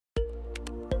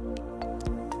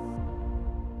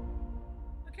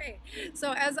Okay,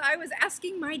 so as I was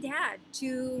asking my dad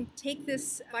to take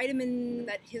this vitamin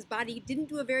that his body didn't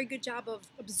do a very good job of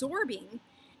absorbing,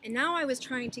 and now I was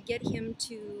trying to get him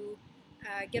to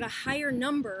get a higher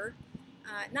number,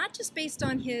 not just based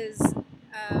on his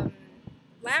um,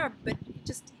 lab, but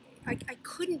just I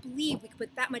couldn't believe we could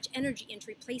put that much energy into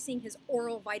replacing his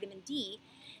oral vitamin D.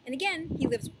 And again, he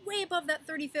lives way above that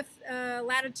 35th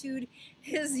latitude.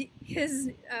 His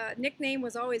nickname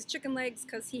was always chicken legs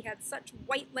because he had such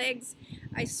white legs.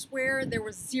 I swear there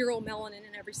was zero melanin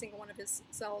in every single one of his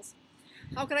cells.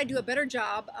 How could I do a better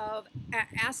job of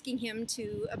asking him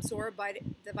to absorb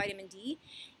the vitamin D?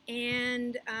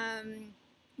 And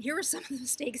here were some of the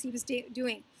mistakes he was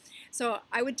doing. So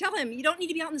I would tell him, you don't need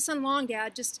to be out in the sun long,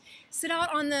 Dad. Just sit out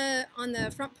on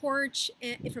the front porch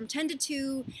from 10 to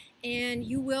 2, and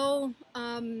you will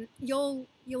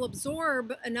you'll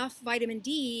absorb enough vitamin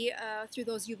D through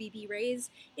those UVB rays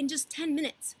in just 10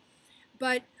 minutes.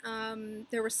 But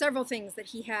there were several things that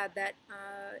he had that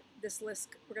this list,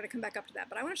 we're going to come back up to that.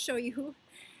 But I want to show you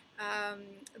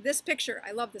this picture.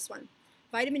 I love this one.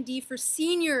 Vitamin D for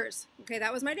seniors. Okay,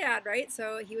 that was my dad, right?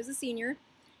 So he was a senior.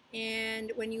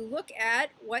 And when you look at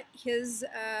what his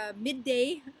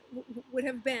midday would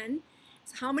have been,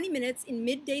 so how many minutes in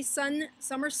midday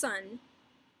summer sun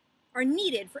are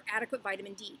needed for adequate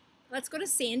vitamin D. Let's go to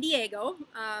San Diego.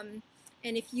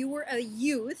 And if you were a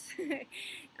youth,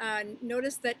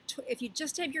 notice that if you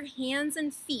just have your hands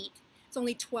and feet, it's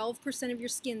only 12% of your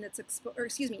skin that's exposed, or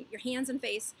excuse me, your hands and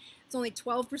face, it's only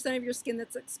 12% of your skin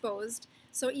that's exposed.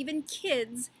 So even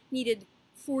kids needed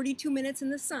 42 minutes in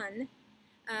the sun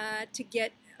to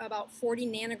get about 40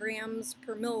 nanograms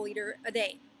per milliliter a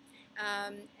day.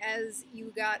 As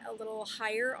you got a little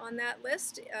higher on that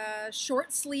list,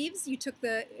 short sleeves, you took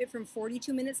it from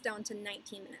 42 minutes down to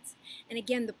 19 minutes. And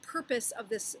again, the purpose of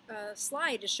this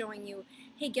slide is showing you,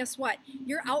 hey, guess what?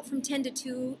 You're out from 10 to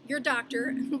 2. Your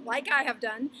doctor, like I have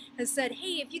done, has said,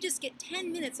 hey, if you just get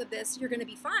 10 minutes of this, you're going to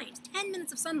be fine. 10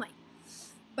 minutes of sunlight.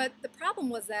 But the problem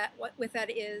was that with that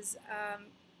is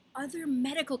other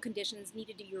medical conditions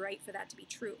needed to be right for that to be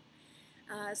true.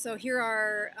 So here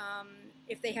are,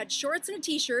 if they had shorts and a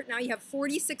t-shirt, now you have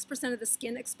 46% of the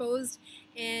skin exposed,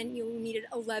 and you needed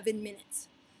 11 minutes.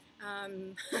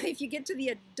 If you get to the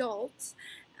adults,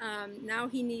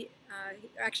 now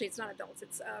actually it's not adults,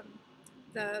 it's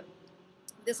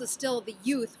this is still the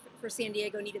youth for San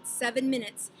Diego needed 7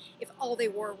 minutes if all they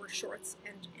wore were shorts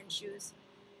and shoes.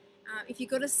 If you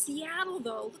go to Seattle,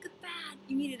 though, look at that.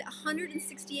 You needed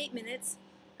 168 minutes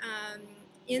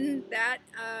in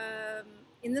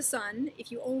the sun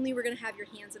if you only were going to have your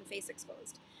hands and face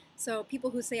exposed. So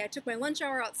people who say, I took my lunch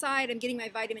hour outside, I'm getting my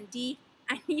vitamin D,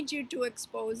 I need you to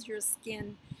expose your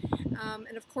skin.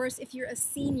 And of course, if you're a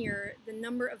senior, the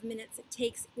number of minutes it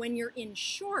takes when you're in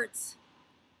shorts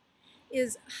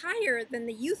is higher than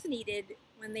the youth needed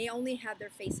when they only had their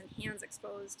face and hands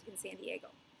exposed in San Diego.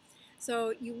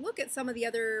 So you look at some of the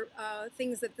other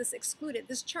things that this excluded.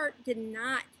 This chart did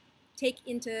not take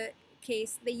into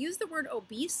case, they use the word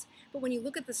obese, but when you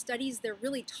look at the studies they're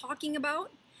really talking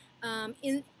about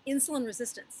insulin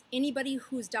resistance. Anybody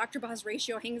whose Dr. Boz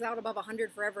ratio hangs out above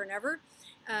 100 forever and ever,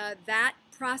 that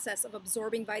process of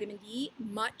absorbing vitamin D,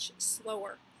 much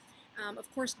slower.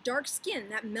 Of course, dark skin,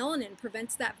 that melanin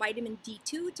prevents that vitamin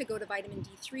D2 to go to vitamin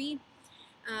D3.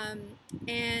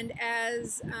 And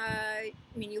as, I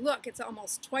mean, you look, it's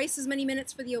almost twice as many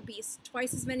minutes for the obese,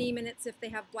 twice as many minutes if they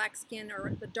have black skin,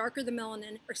 or the darker the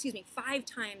melanin, or excuse me, 5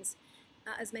 times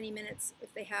as many minutes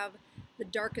if they have the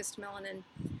darkest melanin.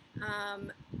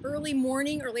 Early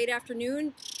morning or late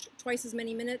afternoon, twice as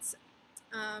many minutes.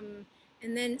 And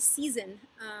then season,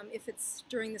 if it's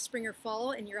during the spring or fall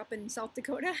and you're up in South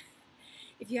Dakota,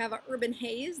 if you have an urban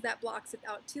haze, that blocks it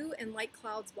out too, and light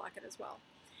clouds block it as well.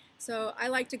 So I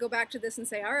like to go back to this and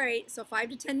say, all right, so 5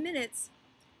 to 10 minutes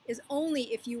is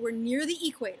only if you were near the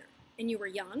equator and you were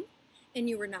young and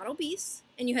you were not obese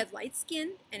and you had light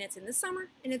skin and it's in the summer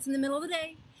and it's in the middle of the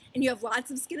day and you have lots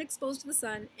of skin exposed to the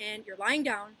sun and you're lying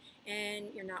down and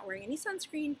you're not wearing any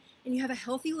sunscreen and you have a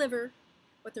healthy liver.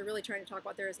 What they're really trying to talk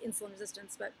about there is insulin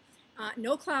resistance, but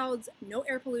no clouds, no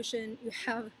air pollution. You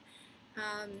have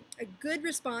a good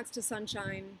response to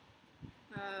sunshine,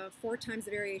 4 times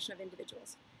the variation of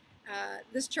individuals.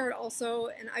 This chart also,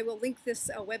 and I will link this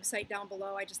website down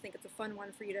below. I just think it's a fun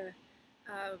one for you to,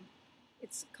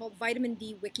 it's called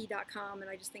vitamindwiki.com, and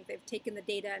I just think they've taken the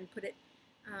data and put it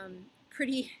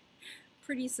pretty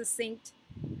succinct.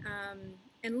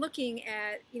 And looking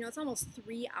at, you know, it's almost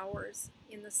 3 hours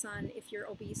in the sun if you're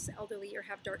obese, elderly, or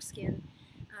have dark skin.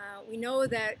 We know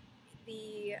that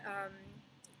the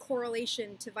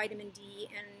correlation to vitamin D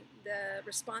and the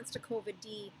response to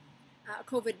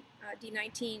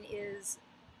COVID-19 is,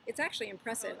 it's actually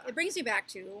impressive. It brings me back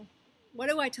to, what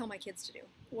do I tell my kids to do?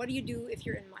 What do you do if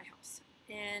you're in my house?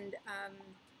 And,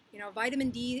 you know, vitamin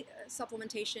D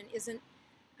supplementation isn't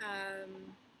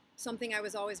something I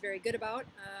was always very good about.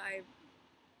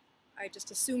 I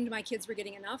just assumed my kids were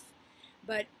getting enough,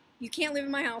 but you can't live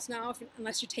in my house now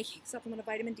unless you're taking a supplement of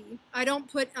vitamin D. I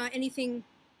don't put anything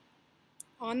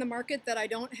on the market that I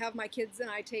don't have my kids and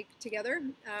I take together.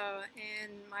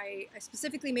 And I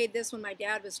specifically made this when my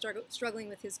dad was struggling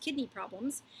with his kidney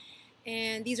problems.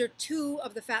 And these are two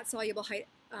of the fat-soluble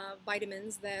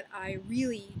vitamins that I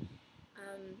really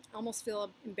almost feel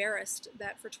embarrassed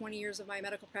that for 20 years of my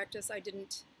medical practice I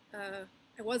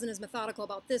wasn't as methodical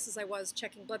about this as I was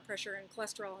checking blood pressure and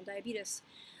cholesterol and diabetes.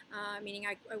 Meaning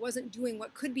I wasn't doing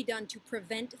what could be done to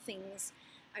prevent things.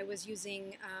 I was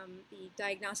using the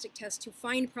diagnostic test to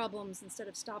find problems instead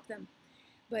of stop them.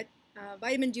 But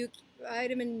vitamin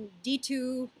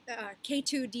D2,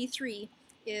 K2, D3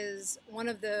 is one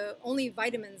of the only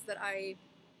vitamins that I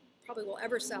probably will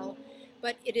ever sell.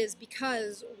 But it is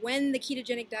because when the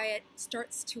ketogenic diet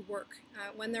starts to work,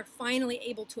 when they're finally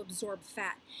able to absorb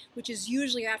fat, which is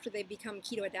usually after they become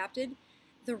keto adapted,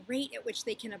 the rate at which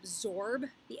they can absorb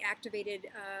the activated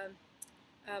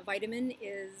vitamin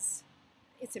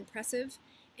it's impressive,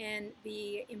 and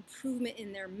the improvement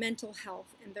in their mental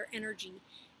health and their energy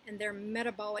and their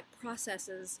metabolic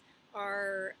processes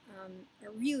are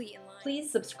really in line.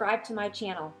 Please subscribe to my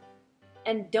channel,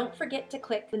 and don't forget to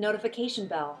click the notification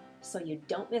bell so you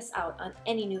don't miss out on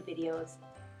any new videos.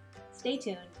 Stay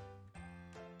tuned.